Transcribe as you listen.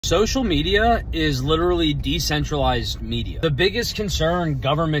Social media is literally decentralized media. The biggest concern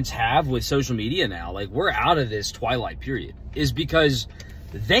governments have with social media now, like we're out of this twilight period, is because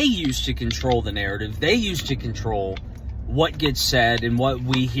they used to control the narrative. They used to control what gets said and what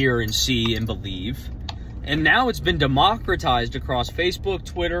we hear and see and believe. And now it's been democratized across Facebook,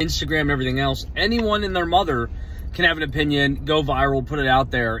 Twitter, Instagram, and everything else. Anyone and their mother can have an opinion, go viral, put it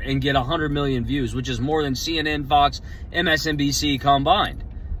out there, and get 100 million views, which is more than CNN, Fox, MSNBC combined.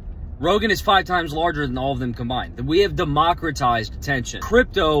 Rogan is 5 times larger than all of them combined. We have democratized attention.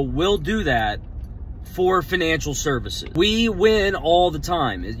 Crypto will do that for financial services. We win all the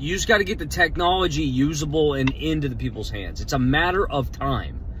time. You just got to get the technology usable and into the people's hands. It's a matter of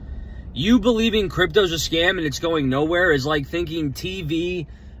time. You believing crypto's a scam and it's going nowhere is like thinking TV,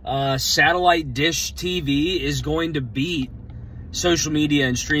 satellite dish TV is going to beat social media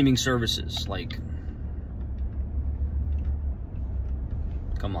and streaming services. Like,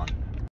 come on.